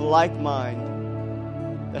that have like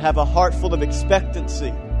mind, that have a heart full of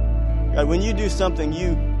expectancy, God, when you do something,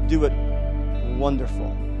 you do it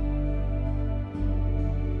wonderful.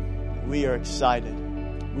 We are excited.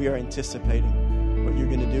 We are anticipating what you're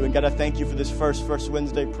going to do. And God, I thank you for this first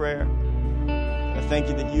Wednesday prayer. I thank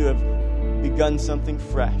you that you have begun something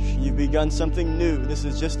fresh. You've begun something new. This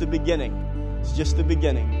is just the beginning. It's just the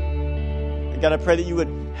beginning. And God, I pray that you would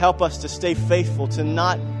help us to stay faithful, to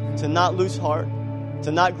not lose heart,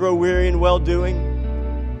 to not grow weary in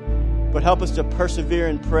well-doing, but help us to persevere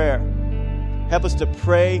in prayer. Help us to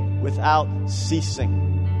pray without ceasing.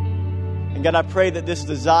 And God, I pray that this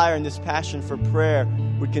desire and this passion for prayer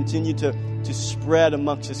would continue to spread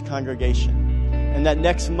amongst this congregation. And that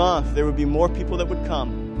next month there would be more people that would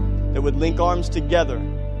come, that would link arms together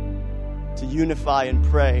to unify and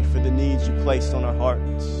pray for the needs you placed on our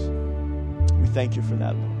hearts. We thank you for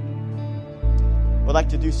that, Lord. I'd like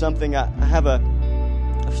to do something. I have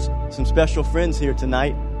some special friends here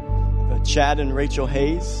tonight, Chad and Rachel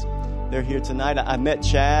Hayes. They're here tonight. I met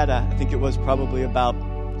Chad, I think it was probably about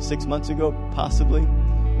 6 months ago, possibly.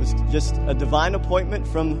 It was just a divine appointment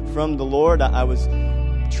from the Lord. I was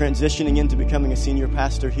transitioning into becoming a senior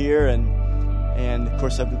pastor here, and of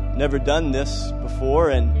course I've never done this before,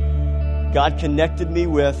 and God connected me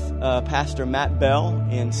with Pastor Matt Bell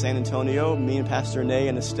in San Antonio. Me and Pastor Nay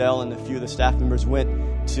and Estelle and a few of the staff members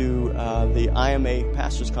went to the IMA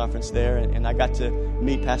Pastors Conference there, and I got to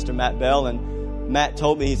meet Pastor Matt Bell, and Matt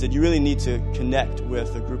told me, he said, you really need to connect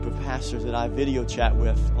with a group of pastors that I video chat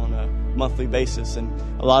with on a monthly basis. And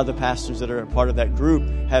a lot of the pastors that are a part of that group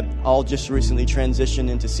have all just recently transitioned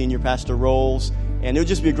into senior pastor roles, and it would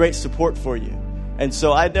just be a great support for you. And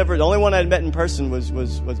so the only one I'd met in person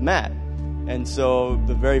was Matt. And so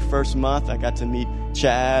the very first month I got to meet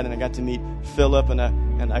Chad, and I got to meet Philip, and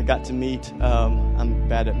I got to meet, I'm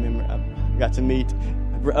bad at memory, I got to meet,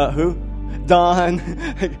 who? Don,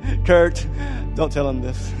 Kurt. Don't tell them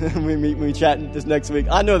this. we chat this next week.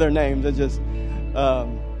 I know their names. It's just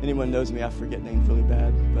anyone knows me, I forget names really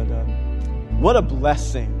bad. But what a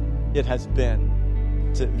blessing it has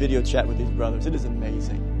been to video chat with these brothers. It is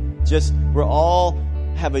amazing. We're all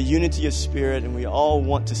have a unity of spirit, and we all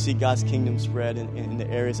want to see God's kingdom spread in the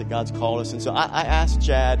areas that God's called us. And so I asked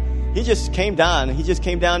Chad. He just came down. He just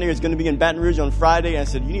came down here. He's going to be in Baton Rouge on Friday. And I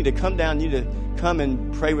said, you need to come down. You need to come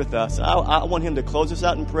and pray with us. I want him to close us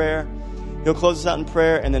out in prayer. He'll close us out in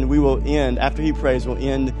prayer, and then we will end. After he prays, we'll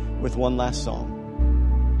end with one last song.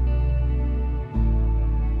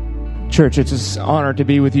 Church, it's an honor to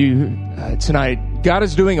be with you tonight. God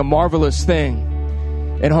is doing a marvelous thing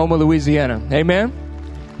in Houma, Louisiana. Amen?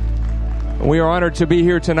 We are honored to be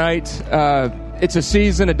here tonight. It's a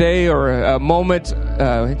season, a day, or a moment,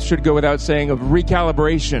 it should go without saying, of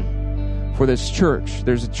recalibration for this church.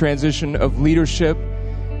 There's a transition of leadership,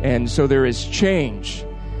 and so there is change.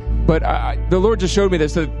 But the Lord just showed me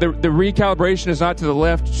this, that the recalibration is not to the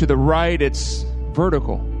left, to the right, it's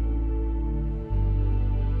vertical.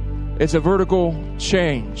 It's a vertical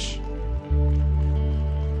change.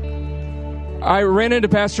 I ran into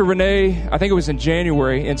Pastor Renee, I think it was in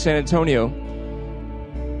January, in San Antonio,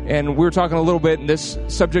 and we were talking a little bit, and this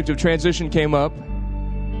subject of transition came up,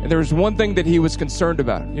 and there was one thing that he was concerned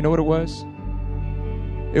about. You know what it was?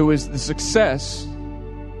 It was the success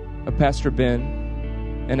of Pastor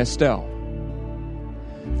Ben and Estelle.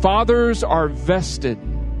 Fathers are vested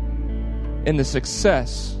in the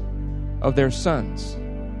success of their sons.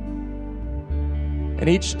 And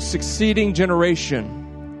each succeeding generation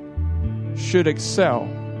should excel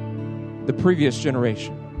the previous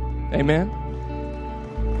generation. Amen?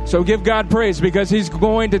 So give God praise, because He's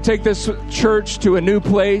going to take this church to a new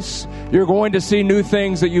place. You're going to see new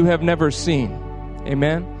things that you have never seen.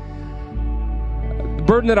 Amen? The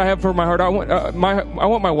burden that I have for my heart, I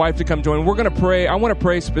want my wife to come join. We're going to pray. I want to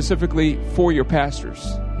pray specifically for your pastors.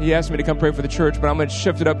 He asked me to come pray for the church, but I'm going to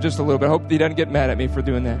shift it up just a little bit. I hope he doesn't get mad at me for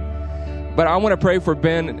doing that. But I want to pray for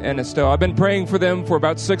Ben and Estelle. I've been praying for them for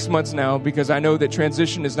about 6 months now, because I know that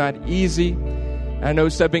transition is not easy. I know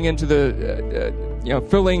stepping into the,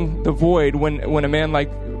 filling the void when a man like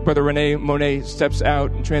Brother Rene Monet steps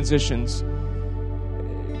out and transitions,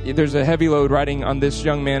 there's a heavy load riding on this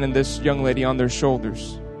young man and this young lady on their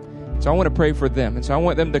shoulders. So I want to pray for them. And so I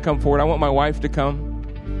want them to come forward. I want my wife to come,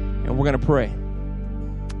 and we're going to pray.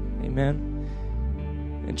 Amen.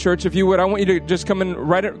 And church, if you would, I want you to just come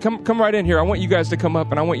right in here. I want you guys to come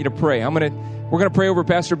up, and I want you to pray. We're going to pray over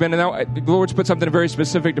Pastor Ben, and now the Lord's put something very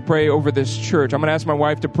specific to pray over this church. I'm going to ask my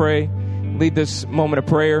wife to pray, lead this moment of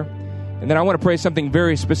prayer, and then I want to pray something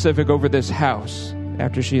very specific over this house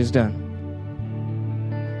after she is done.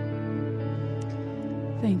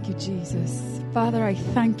 Thank you, Jesus. Father, I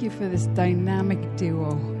thank you for this dynamic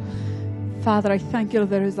duo. Father, I thank you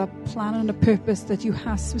there is a plan and a purpose that you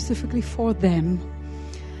have specifically for them.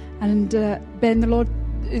 And Ben, the Lord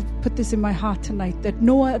put this in my heart tonight, that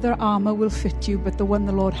no other armor will fit you but the one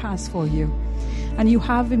the Lord has for you. And you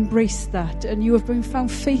have embraced that, and you have been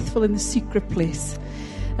found faithful in the secret place.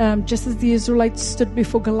 Just as the Israelites stood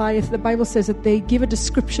before Goliath, the Bible says that they give a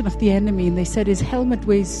description of the enemy, and they said his helmet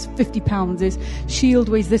weighs 50 pounds, his shield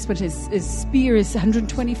weighs this much, his spear is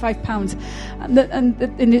 125 pounds.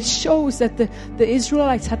 And it shows that the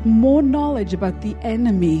Israelites had more knowledge about the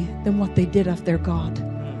enemy than what they did of their God.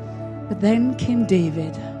 But then came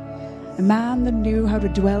David, a man that knew how to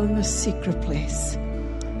dwell in the secret place.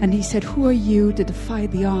 And he said, who are you to defy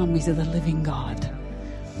the armies of the living God?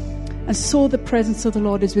 And so the presence of the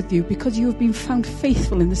Lord is with you, because you have been found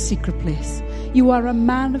faithful in the secret place. You are a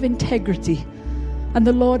man of integrity. And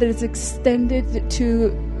the Lord has extended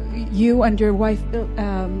to you and your wife,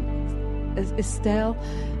 Estelle.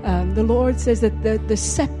 The Lord says that the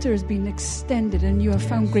scepter has been extended, and you have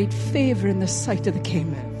found great favor in the sight of the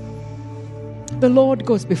King. The Lord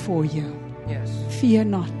goes before you. Yes. Fear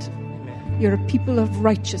not. Amen. You're a people of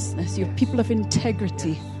righteousness. You're a people of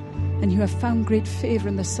integrity. And you have found great favor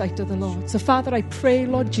in the sight of the Lord. So, Father, I pray,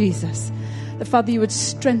 Lord Jesus, that, Father, you would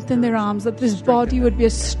strengthen their arms, that this body would be a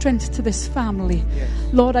strength to this family. Yes.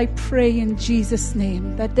 Lord, I pray in Jesus'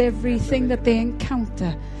 name that everything that they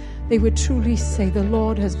encounter, they would truly say, the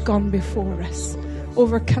Lord has gone before us,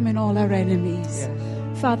 overcoming all our enemies.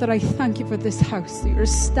 Yes. Father, I thank you for this house that you're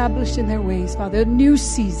established in their ways, Father. A new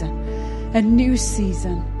season.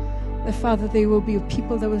 That, Father, they will be a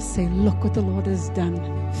people that will say, look what the Lord has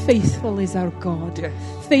done. Faithful is our God. Yes.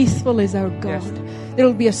 Faithful is our God. Yes. There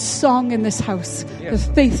will be a song in this house, Yes.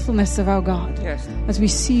 the faithfulness of our God. Yes. As we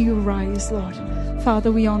see you rise, Lord.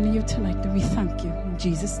 Father, we honor you tonight and we thank you. In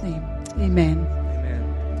Jesus' name, amen.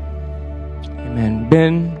 Amen.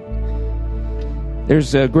 Ben,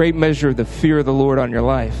 there's a great measure of the fear of the Lord on your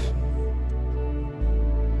life.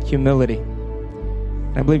 Humility.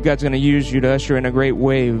 And I believe God's going to use you to usher in a great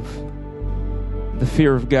wave, the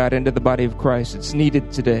fear of God, into the body of Christ. It's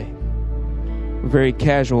needed today. We're very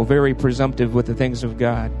casual, very presumptive with the things of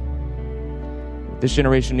God. This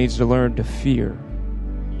generation needs to learn to fear,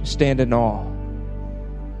 to stand in awe.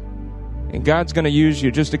 And God's going to use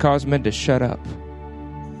you just to cause men to shut up.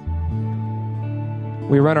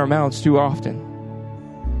 We run our mouths too often.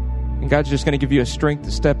 And God's just going to give you a strength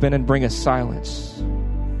to step in and bring a silence,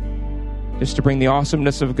 just to bring the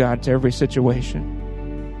awesomeness of God to every situation.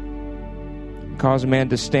 Cause a man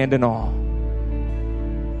to stand in awe.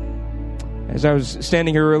 As I was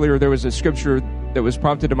standing here earlier, there was a scripture that was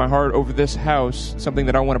prompted in my heart over this house, something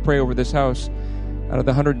that I want to pray over this house, out of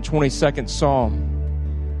the 122nd Psalm.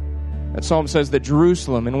 That psalm says that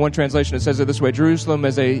Jerusalem, in one translation it says it this way, Jerusalem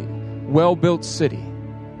is a well-built city.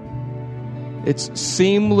 Its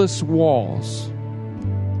seamless walls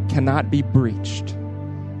cannot be breached.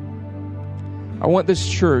 I want this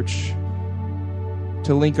church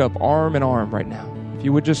to link up arm in arm right now. If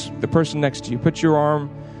you would just, the person next to you, put your arm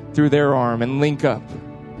through their arm and link up.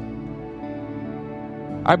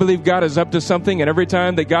 I believe God is up to something, and every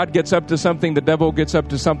time that God gets up to something, the devil gets up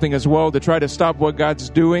to something as well to try to stop what God's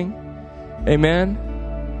doing.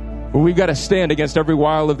 Amen? But we've got to stand against every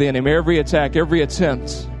wile of the enemy, every attack, every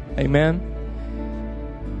attempt. Amen?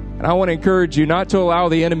 And I want to encourage you not to allow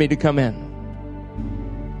the enemy to come in.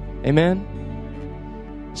 Amen?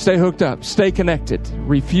 Stay hooked up. Stay connected.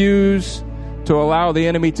 Refuse to allow the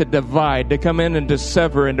enemy to divide, to come in and to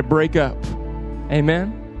sever and to break up.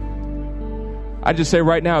 Amen? I just say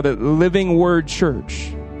right now that Living Word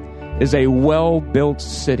Church is a well-built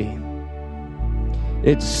city.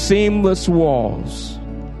 Its seamless walls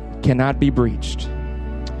cannot be breached.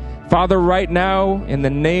 Father, right now, in the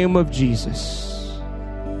name of Jesus,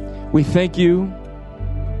 we thank you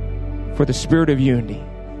for the spirit of unity.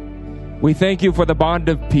 We thank you for the bond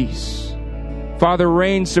of peace. Father,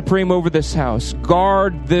 reign supreme over this house.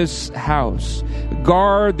 Guard this house.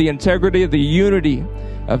 Guard the integrity of the unity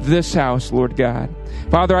of this house, Lord God.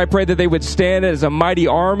 Father, I pray that they would stand as a mighty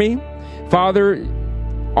army. Father,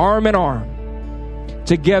 arm in arm,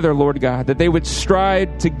 together, Lord God, that they would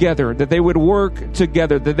stride together, that they would work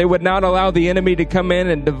together, that they would not allow the enemy to come in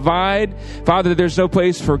and divide. Father, there's no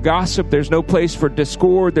place for gossip. There's no place for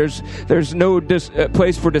discord. There's no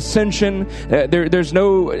place for dissension. There's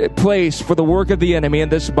no place for the work of the enemy in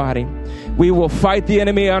this body. We will fight the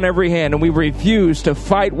enemy on every hand, and we refuse to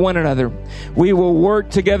fight one another. We will work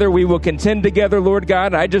together. We will contend together, Lord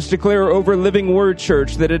God. I just declare over Living Word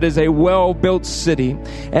Church that it is a well-built city,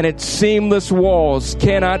 and its seamless walls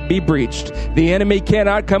cannot be breached. The enemy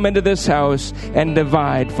cannot come into this house and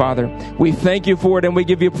divide, Father. We thank you for it and we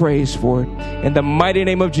give you praise for it. In the mighty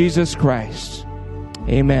name of Jesus Christ.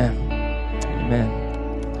 Amen.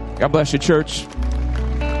 Amen. God bless you, church.